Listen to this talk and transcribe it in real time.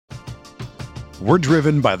We're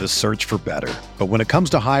driven by the search for better. But when it comes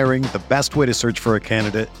to hiring, the best way to search for a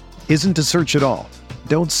candidate isn't to search at all.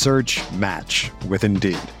 Don't search, match with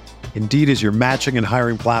Indeed. Indeed is your matching and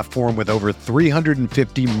hiring platform with over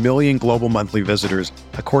 350 million global monthly visitors,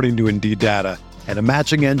 according to Indeed data, and a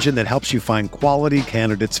matching engine that helps you find quality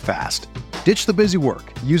candidates fast. Ditch the busy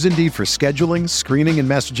work. Use Indeed for scheduling, screening, and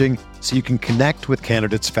messaging so you can connect with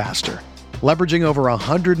candidates faster. Leveraging over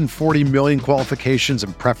 140 million qualifications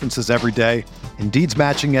and preferences every day, Indeed's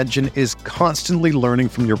matching engine is constantly learning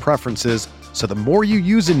from your preferences, so the more you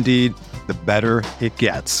use Indeed, the better it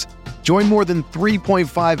gets. Join more than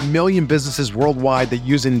 3.5 million businesses worldwide that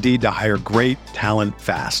use Indeed to hire great talent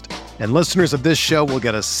fast. And listeners of this show will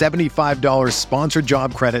get a $75 sponsored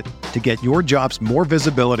job credit to get your jobs more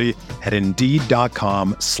visibility at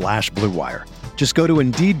Indeed.com/Blue Wire. Just go to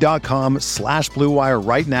Indeed.com/Blue Wire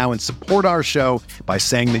right now and support our show by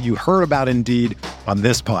saying that you heard about Indeed on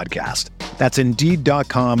this podcast. That's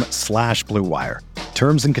Indeed.com/Blue Wire.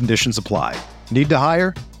 Terms and conditions apply. Need to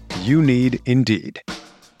hire? You need Indeed.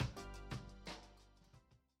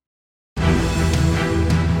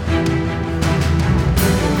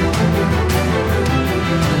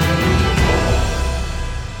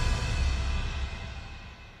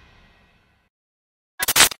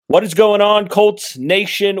 What is going on, Colts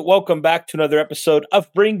Nation? Welcome back to another episode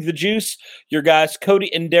of Bring the Juice. Your guys,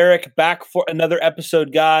 Cody and Derek, back for another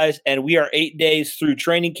episode, guys. And we are 8 days through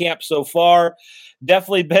training camp so far.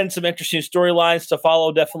 Definitely been some interesting storylines to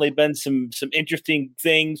follow. Definitely been some interesting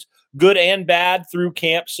things, good and bad, through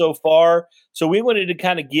camp so far. So we wanted to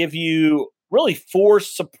kind of give you really 4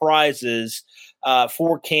 surprises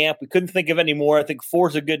for camp. We couldn't think of any more. I think 4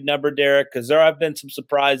 is a good number, Derek, because there have been some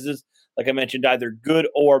surprises, like I mentioned, either good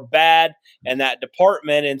or bad in that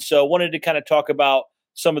department. And so wanted to kind of talk about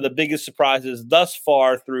some of the biggest surprises thus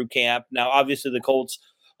far through camp. Now, obviously, the Colts,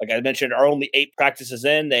 like I mentioned, are only 8 practices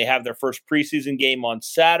in. They have their first preseason game on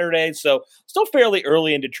Saturday. So still fairly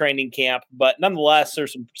early into training camp. But nonetheless,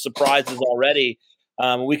 there's some surprises already.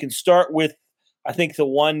 We can start with, I think, the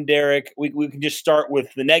one, Derek. We can just start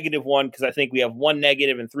with the negative one, because I think we have 1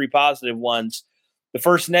 negative and 3 positive ones. The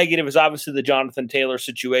first negative is obviously the Jonathan Taylor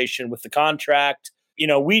situation with the contract. You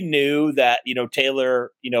know, we knew that,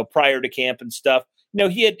 Taylor, prior to camp and stuff,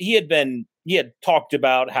 he had talked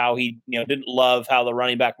about how he, didn't love how the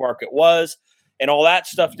running back market was and all that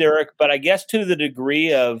stuff, Derek. But I guess to the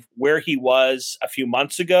degree of where he was a few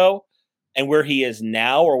months ago and where he is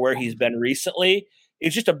now, or where he's been recently,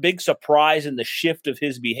 it's just a big surprise in the shift of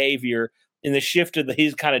his behavior, in the shift of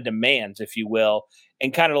his kind of demands, if you will.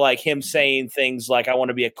 And kind of like him saying things like, I want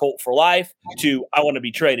to be a Colt for life, to I want to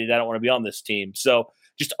be traded. I don't want to be on this team. So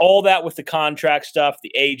just all that with the contract stuff,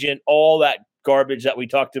 the agent, all that garbage that we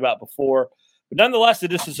talked about before. But nonetheless,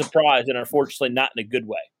 it is a surprise, and unfortunately not in a good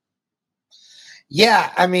way.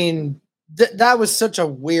 Yeah, I mean, that was such a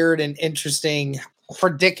weird and interesting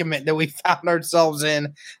predicament that we found ourselves in.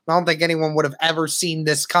 I don't think anyone would have ever seen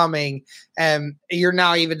this coming. And you're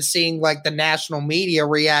now even seeing like the national media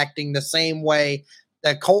reacting the same way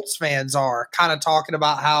that Colts fans are, kind of talking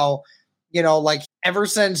about how, like ever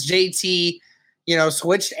since JT,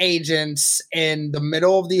 switched agents in the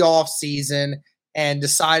middle of the offseason and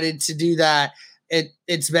decided to do that,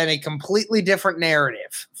 it's been a completely different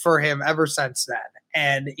narrative for him ever since then.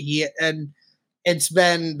 And it's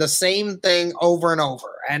been the same thing over and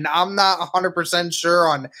over. And I'm not 100% sure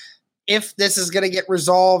on if this is going to get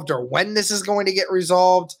resolved or when this is going to get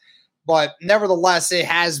resolved. But nevertheless, it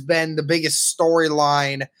has been the biggest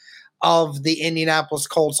storyline of the Indianapolis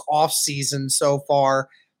Colts offseason so far.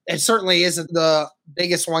 It certainly isn't the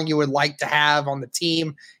biggest one you would like to have on the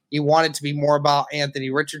team. You want it to be more about Anthony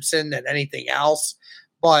Richardson than anything else.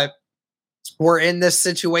 But we're in this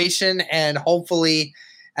situation, and hopefully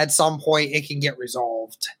at some point it can get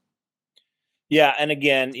resolved. Yeah, and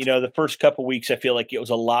again, the first couple weeks, I feel like it was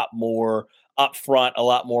a lot more upfront, a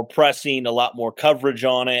lot more pressing, a lot more coverage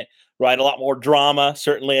on it, right? A lot more drama,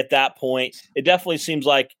 certainly at that point. It definitely seems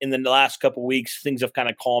like in the last couple weeks, things have kind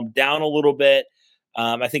of calmed down a little bit.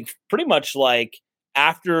 I think pretty much like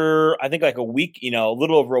after, I think like a week, a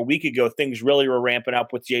little over a week ago, things really were ramping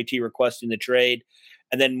up with JT requesting the trade.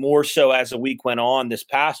 And then more so as the week went on this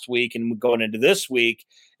past week and going into this week,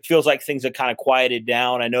 it feels like things have kind of quieted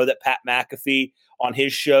down. I know that Pat McAfee on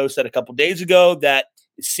his show said a couple days ago that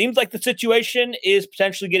it seems like the situation is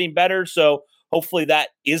potentially getting better. So hopefully that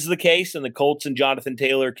is the case, and the Colts and Jonathan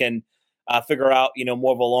Taylor can figure out,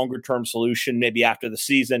 more of a longer-term solution maybe after the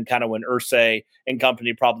season, kind of when Irsay and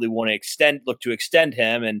company probably want to look to extend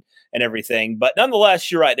him and everything. But nonetheless,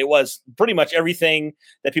 you're right. It was pretty much everything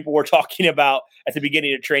that people were talking about at the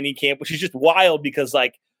beginning of training camp, which is just wild because,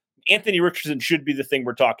 like, Anthony Richardson should be the thing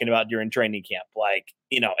we're talking about during training camp. Like,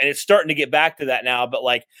 and it's starting to get back to that now. But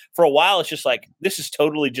like for a while, it's just like, this is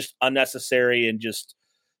totally just unnecessary and just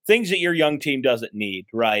things that your young team doesn't need.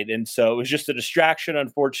 Right. And so it was just a distraction,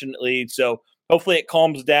 unfortunately. So hopefully it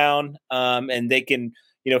calms down and they can,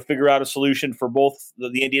 figure out a solution for both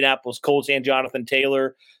the Indianapolis Colts and Jonathan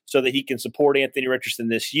Taylor so that he can support Anthony Richardson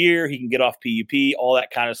this year. He can get off PUP, all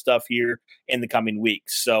that kind of stuff here in the coming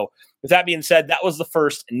weeks. So with that being said, that was the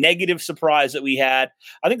first negative surprise that we had.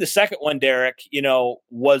 I think the second one, Derek,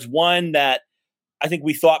 was one that I think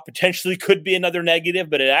we thought potentially could be another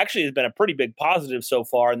negative, but it actually has been a pretty big positive so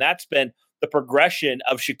far. And that's been the progression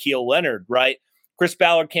of Shaquille Leonard, right? Chris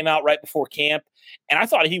Ballard came out right before camp, and I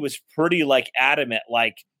thought he was pretty adamant,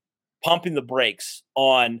 pumping the brakes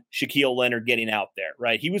on Shaquille Leonard getting out there,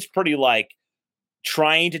 right? He was pretty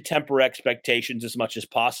trying to temper expectations as much as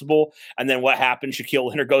possible. And then what happened? Shaquille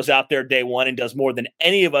Leonard goes out there day one and does more than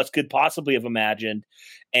any of us could possibly have imagined.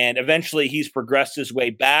 And eventually he's progressed his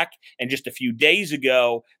way back. And just a few days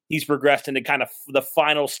ago, he's progressed into kind of the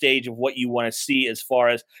final stage of what you want to see as far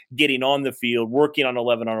as getting on the field, working on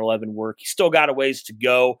 11-on-11 work. He's still got a ways to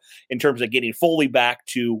go in terms of getting fully back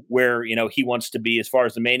to where, he wants to be as far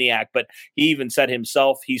as the maniac. But he even said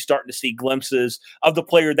himself, he's starting to see glimpses of the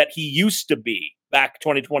player that he used to be back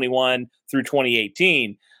 2021 through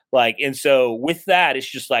 2018. And so with that, it's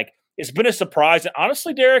just it's been a surprise. And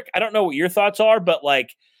honestly, Derek, I don't know what your thoughts are, but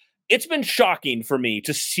it's been shocking for me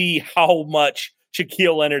to see how much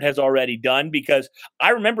Shaquille Leonard has already done, because I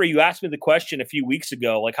remember you asked me the question a few weeks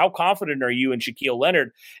ago, how confident are you in Shaquille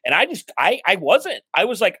Leonard? And I wasn't. I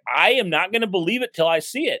was I am not going to believe it till I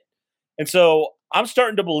see it. And so I'm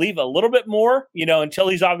starting to believe a little bit more, until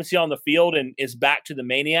he's obviously on the field and is back to the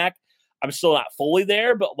maniac. I'm still not fully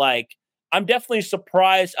there, but I'm definitely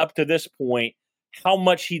surprised up to this point how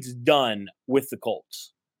much he's done with the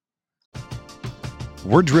Colts.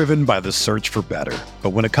 We're driven by the search for better. But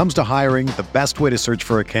when it comes to hiring, the best way to search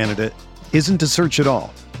for a candidate isn't to search at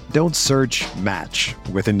all. Don't search, match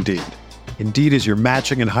with Indeed. Indeed is your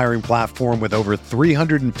matching and hiring platform with over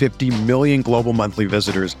 350 million global monthly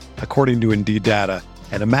visitors, according to Indeed data,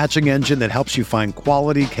 and a matching engine that helps you find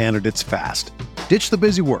quality candidates fast. Ditch the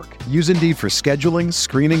busy work. Use Indeed for scheduling,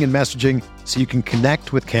 screening, and messaging so you can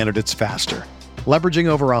connect with candidates faster. Leveraging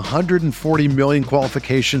over 140 million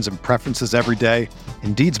qualifications and preferences every day,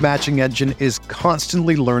 Indeed's matching engine is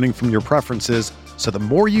constantly learning from your preferences, so the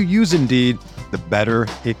more you use Indeed, the better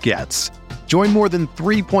it gets. Join more than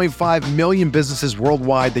 3.5 million businesses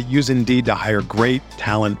worldwide that use Indeed to hire great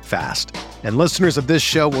talent fast. And listeners of this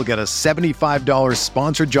show will get a $75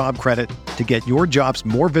 sponsored job credit to get your jobs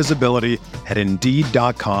more visibility at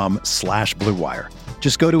Indeed.com/Blue Wire.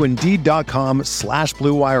 Just go to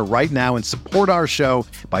Indeed.com/Blue Wire right now and support our show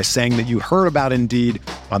by saying that you heard about Indeed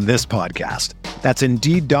on this podcast. That's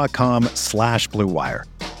Indeed.com/Blue Wire.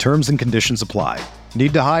 Terms and conditions apply.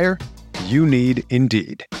 Need to hire? You need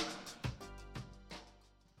Indeed.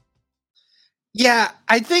 Yeah,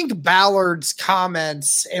 I think Ballard's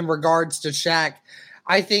comments in regards to Shaq,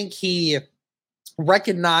 I think he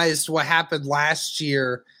recognized what happened last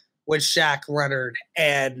year with Shaq Leonard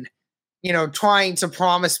and, trying to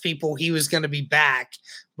promise people he was going to be back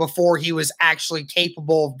before he was actually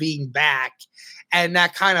capable of being back. And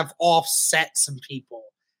that kind of offset some people.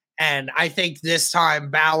 And I think this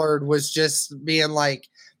time Ballard was just being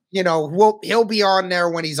he'll be on there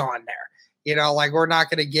when he's on there. We're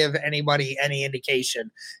not going to give anybody any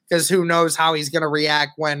indication because who knows how he's going to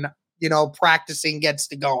react when, practicing gets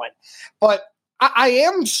to going. But I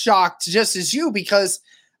am shocked just as you, because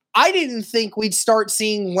I didn't think we'd start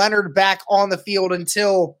seeing Leonard back on the field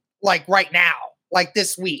until right now,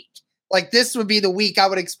 this week. This would be the week I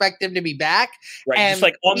would expect him to be back. Right. And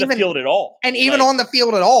just on the field at all. And even on the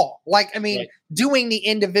field at all. Doing the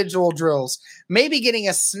individual drills, maybe getting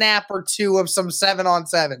a snap or two of some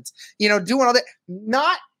 7-on-7s, doing all that,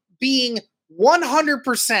 not being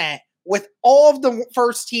 100% with all of the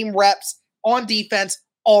first team reps on defense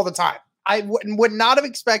all the time. I would not have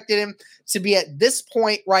expected him to be at this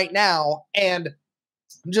point right now. And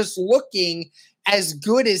just looking as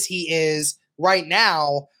good as he is right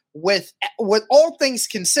now, with all things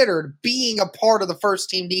considered, being a part of the first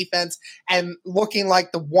team defense and looking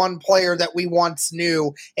like the one player that we once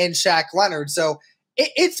knew in Shaq Leonard. So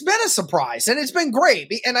it's been a surprise and it's been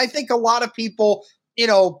great. And I think a lot of people,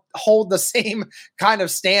 hold the same kind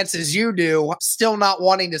of stance as you do, still not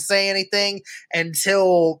wanting to say anything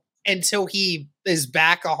until he is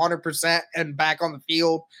back 100% and back on the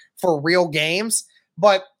field for real games.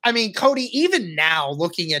 But, Cody, even now,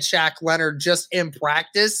 looking at Shaq Leonard just in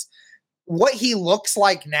practice, what he looks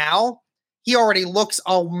like now he already looks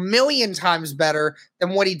a million times better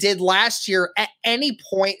than what he did last year at any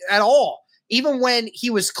point at all. Even when he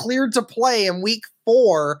was cleared to play in week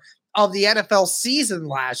 4 of the NFL season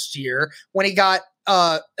last year, when he got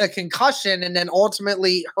a concussion and then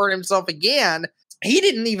ultimately hurt himself again, he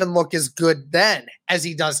didn't even look as good then as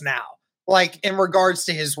he does now, like in regards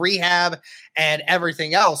to his rehab and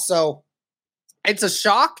everything else. So it's a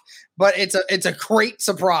shock, but it's a great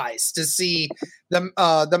surprise to see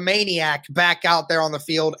the maniac back out there on the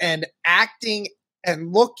field and acting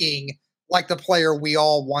and looking like the player we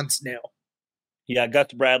all once knew. Yeah,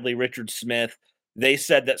 Gus Bradley, Richard Smith, they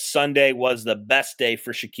said that Sunday was the best day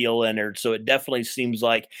for Shaquille Leonard. So it definitely seems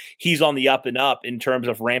like he's on the up and up in terms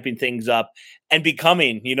of ramping things up and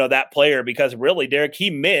becoming, that player, because really, Derek, he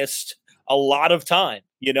missed a lot of time.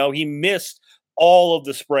 He missed all of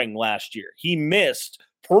the spring last year. He missed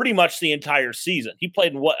pretty much the entire season. He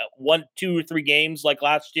played in 1, 2, or 3 games like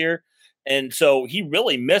last year. And so he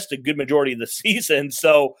really missed a good majority of the season.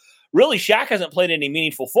 So really, Shaq hasn't played any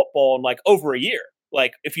meaningful football in like over a year.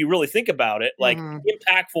 Like, if you really think about it, like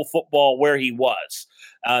impactful football where he was.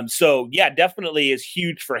 So, yeah, definitely is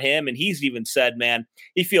huge for him. And he's even said, man,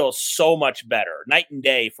 he feels so much better night and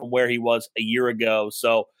day from where he was a year ago.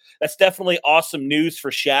 So that's definitely awesome news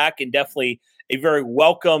for Shaq, and definitely a very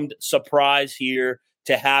welcomed surprise here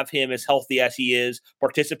to have him as healthy as he is,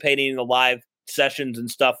 participating in the live sessions and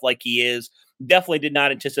stuff like he is. Definitely did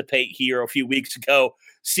not anticipate here a few weeks ago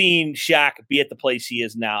seeing Shaq be at the place he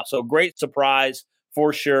is now. So great surprise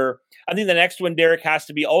for sure. I think the next one, Derek, has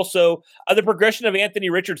to be also the progression of Anthony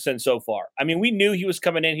Richardson so far. I mean, we knew he was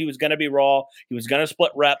coming in. He was going to be raw. He was going to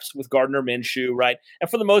split reps with Gardner Minshew, right? And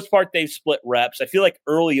for the most part, they've split reps. I feel like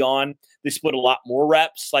early on, they split a lot more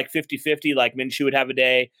reps, like 50-50, like Minshew would have a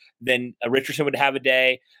day, then Richardson would have a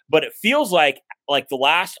day. But it feels like the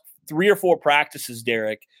last 3 or 4 practices,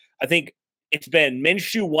 Derek, I think it's been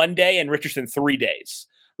Minshew 1 day and Richardson 3 days,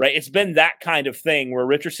 right? It's been that kind of thing where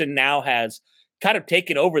Richardson now has kind of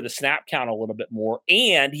taken over the snap count a little bit more,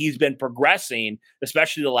 and he's been progressing,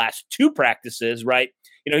 especially the last 2 practices, right?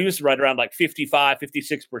 He was right around like 55,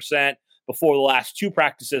 56% before the last 2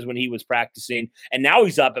 practices when he was practicing, and now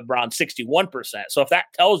he's up at around 61%. So if that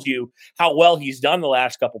tells you how well he's done the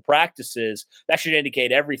last couple practices, that should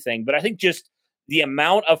indicate everything. But I think just the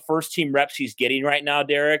amount of first-team reps he's getting right now,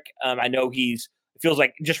 Derek, I know feels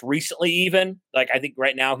like just recently even, like I think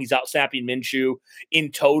right now he's out snapping Minshew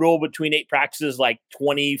in total between 8 practices, like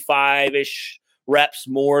 25-ish reps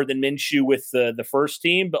more than Minshew with the first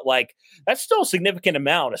team. But like, that's still a significant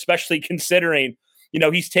amount, especially considering,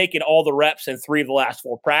 he's taken all the reps in 3 of the last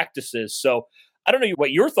 4 practices. So I don't know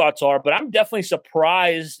what your thoughts are, but I'm definitely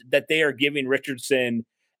surprised that they are giving Richardson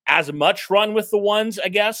as much run with the ones, I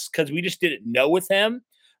guess, because we just didn't know with him.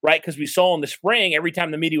 Right, because we saw in the spring, every time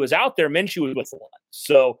the media was out there, Minshew was with the ones.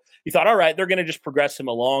 So you thought, all right, they're going to just progress him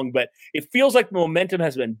along. But it feels like the momentum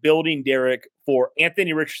has been building, Derek, for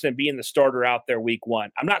Anthony Richardson being the starter out there week 1.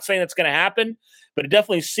 I'm not saying that's going to happen, but it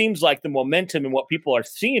definitely seems like the momentum and what people are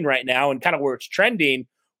seeing right now and kind of where it's trending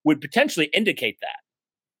would potentially indicate that.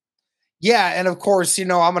 Yeah, and of course, I'm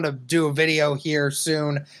going to do a video here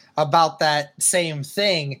soon about that same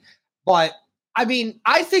thing. But I mean,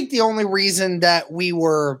 I think the only reason that we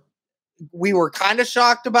were kind of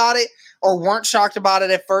shocked about it or weren't shocked about it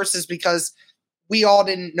at first is because we all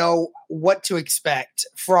didn't know what to expect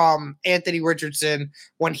from Anthony Richardson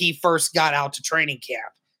when he first got out to training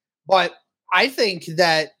camp. But I think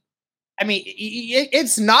that,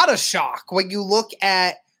 it's not a shock when you look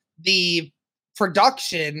at the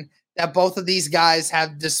production that both of these guys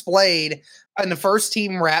have displayed in the first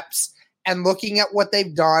team reps and looking at what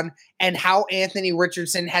they've done and how Anthony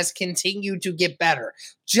Richardson has continued to get better.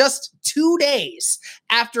 Just 2 days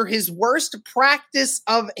after his worst practice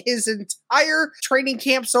of his entire training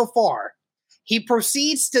camp so far, he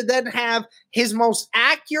proceeds to then have his most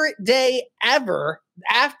accurate day ever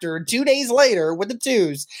after 2 days later with the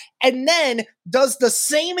 2s, and then does the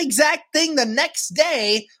same exact thing the next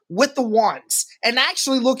day with the 1s, and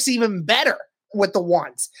actually looks even better with the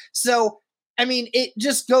 1s. So, it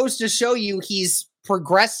just goes to show you he's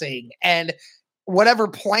progressing, and whatever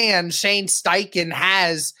plan Shane Steichen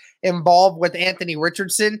has involved with Anthony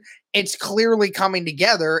Richardson, it's clearly coming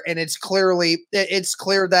together, and it's clear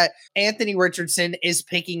that Anthony Richardson is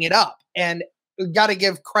picking it up. And we got to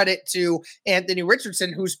give credit to Anthony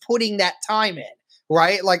Richardson, who's putting that time in,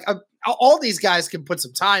 right? Like all these guys can put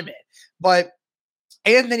some time in, but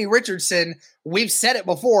Anthony Richardson, we've said it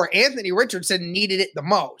before, Anthony Richardson needed it the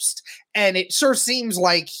most. And it sure seems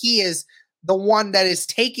like he is the one that is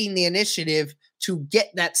taking the initiative to get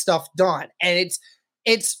that stuff done. And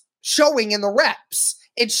it's showing in the reps.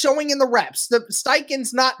 It's showing in the reps. The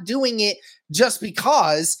Steichen's not doing it just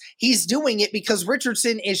because. He's doing it because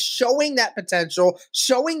Richardson is showing that potential,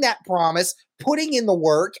 showing that promise, putting in the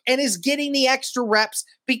work, and is getting the extra reps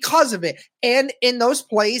because of it. And in those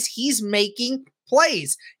plays, he's making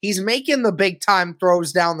plays. He's making the big time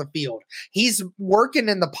throws down the field. He's working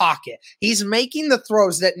in the pocket. He's making the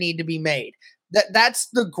throws that need to be made. That's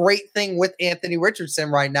the great thing with Anthony Richardson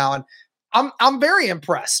right now. And I'm very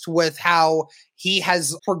impressed with how he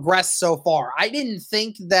has progressed so far. I didn't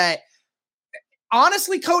think that,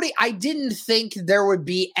 honestly, Cody, I didn't think there would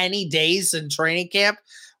be any days in training camp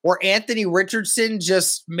where Anthony Richardson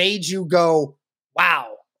just made you go,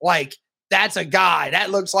 wow, like, that's a guy. That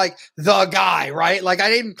looks like the guy, right? Like, I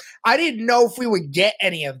didn't know if we would get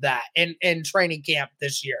any of that in training camp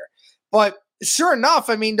this year. But sure enough,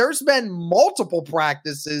 I mean, there's been multiple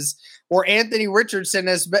practices where Anthony Richardson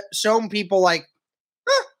has shown people like,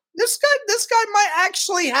 this guy might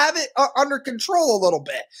actually have it under control a little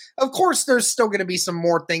bit. Of course, there's still going to be some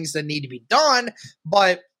more things that need to be done,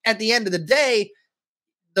 but at the end of the day,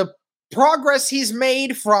 the progress he's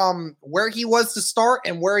made from where he was to start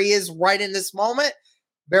and where he is right in this moment,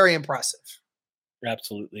 very impressive.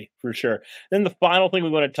 Absolutely, for sure. Then the final thing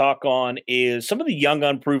we want to talk on is some of the young,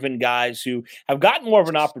 unproven guys who have gotten more of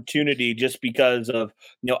an opportunity just because of,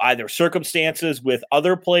 either circumstances with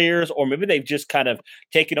other players, or maybe they've just kind of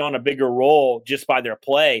taken on a bigger role just by their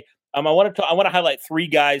play. I want to highlight three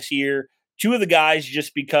guys here. Two of the guys,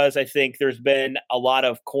 just because I think there's been a lot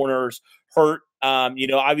of corners hurt.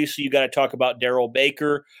 Obviously you got to talk about Darrell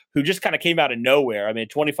Baker, who just kind of came out of nowhere. I mean,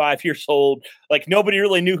 25 years old, like nobody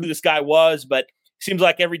really knew who this guy was, but seems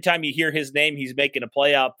like every time you hear his name, he's making a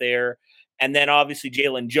play out there. And then obviously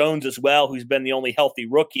Jalen Jones as well, who's been the only healthy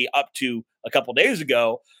rookie up to a couple days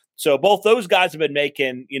ago. So both those guys have been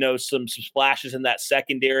making, some splashes in that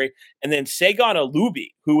secondary. And then Sagan Alubi,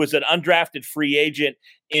 who was an undrafted free agent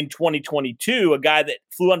in 2022, a guy that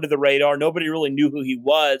flew under the radar. Nobody really knew who he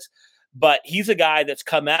was, but he's a guy that's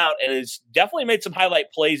come out and has definitely made some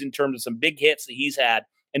highlight plays in terms of some big hits that he's had,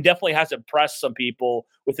 and definitely has impressed some people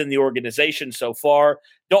within the organization so far.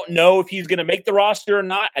 Don't know if he's going to make the roster or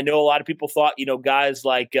not. I know a lot of people thought, guys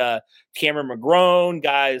like Cameron McGrone,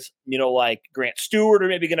 guys, like Grant Stewart are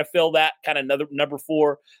maybe going to fill that kind of another number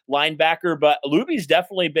 4 linebacker. But Alubi's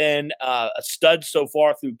definitely been a stud so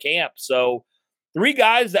far through camp. So 3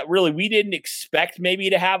 guys that really we didn't expect maybe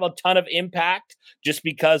to have a ton of impact just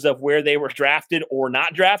because of where they were drafted or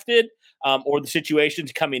not drafted. Or the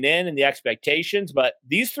situations coming in and the expectations. But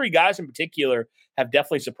these 3 guys in particular have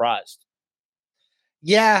definitely surprised.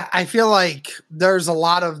 Yeah, I feel like there's a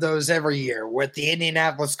lot of those every year with the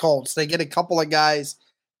Indianapolis Colts. They get a couple of guys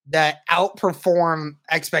that outperform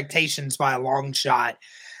expectations by a long shot,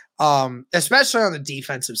 especially on the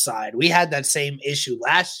defensive side. We had that same issue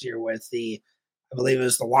last year with I believe it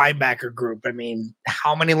was the linebacker group. I mean,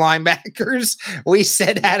 how many linebackers we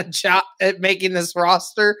said had a shot at making this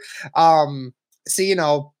roster?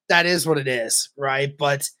 So, that is what it is, right?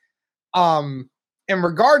 But in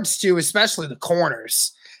regards to especially the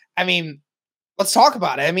corners, I mean, let's talk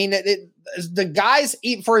about it. I mean, the guys,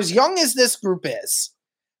 for as young as this group is,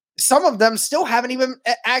 some of them still haven't even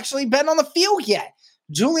actually been on the field yet.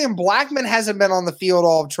 Julian Blackmon hasn't been on the field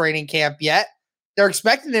all of training camp yet. They're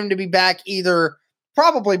expecting him to be back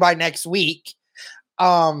probably by next week.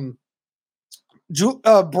 Brents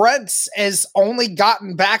has only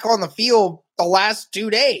gotten back on the field the last 2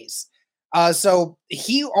 days. So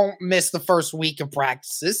he won't miss the first week of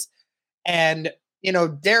practices. And,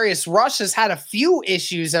 Darius Rush has had a few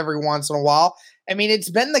issues every once in a while. I mean, it's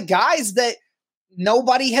been the guys that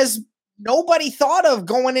nobody thought of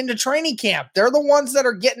going into training camp. They're the ones that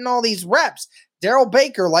are getting all these reps. Darrell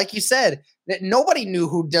Baker, like you said, nobody knew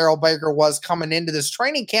who Darrell Baker was coming into this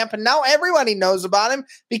training camp, and now everybody knows about him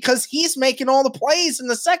because he's making all the plays in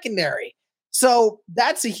the secondary. So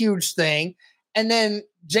that's a huge thing. And then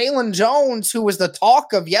Jalen Jones, who was the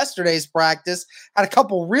talk of yesterday's practice, had a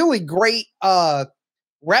couple really great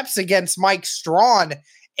reps against Mike Strawn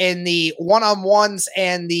in the one-on-ones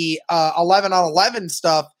and the 11-on-11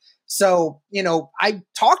 stuff. So, I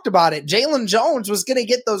talked about it. Jalen Jones was going to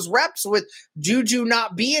get those reps with Juju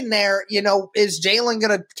not being there. Is Jalen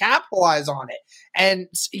going to capitalize on it? And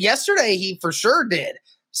yesterday he for sure did.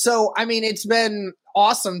 So, I mean, it's been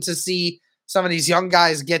awesome to see some of these young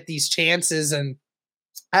guys get these chances and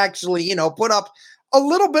actually, put up a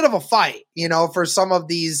little bit of a fight, for some of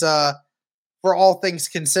these, for all things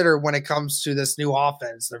considered when it comes to this new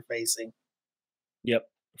offense they're facing. Yep.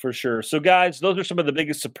 For sure. So, guys, those are some of the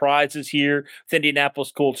biggest surprises here with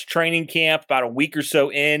Indianapolis Colts training camp, about a week or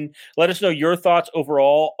so in. Let us know your thoughts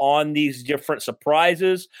overall on these different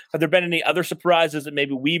surprises. Have there been any other surprises that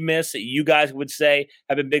maybe we missed that you guys would say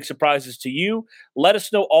have been big surprises to you? Let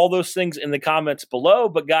us know all those things in the comments below.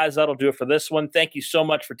 But, guys, that'll do it for this one. Thank you so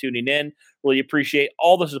much for tuning in. Really appreciate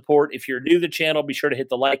all the support. If you're new to the channel, be sure to hit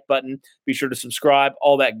the like button. Be sure to subscribe,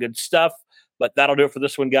 all that good stuff. But that'll do it for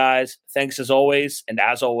this one, guys. Thanks as always. And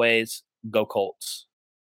as always, go Colts.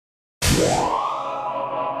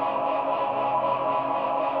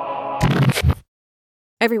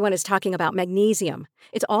 Everyone is talking about magnesium.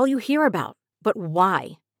 It's all you hear about. But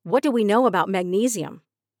why? What do we know about magnesium?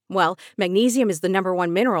 Well, magnesium is the number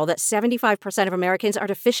one mineral that 75% of Americans are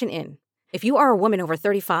deficient in. If you are a woman over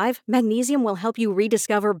 35, magnesium will help you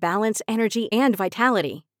rediscover balance, energy, and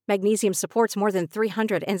vitality. Magnesium supports more than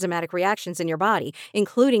 300 enzymatic reactions in your body,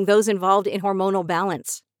 including those involved in hormonal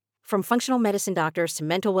balance. From functional medicine doctors to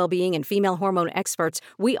mental well-being and female hormone experts,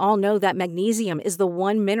 we all know that magnesium is the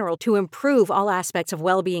one mineral to improve all aspects of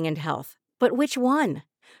well-being and health. But which one?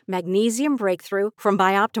 Magnesium Breakthrough from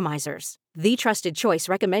Bioptimizers, the trusted choice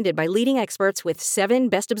recommended by leading experts with 7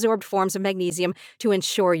 best-absorbed forms of magnesium to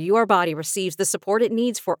ensure your body receives the support it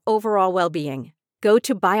needs for overall well-being. Go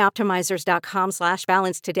to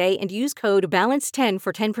bioptimizers.com/balance today and use code BALANCE10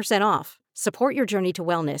 for 10% off. Support your journey to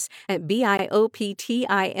wellness at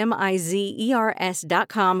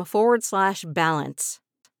bioptimizers.com/balance.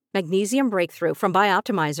 Magnesium Breakthrough from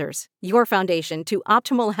Bioptimizers, your foundation to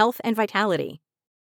optimal health and vitality.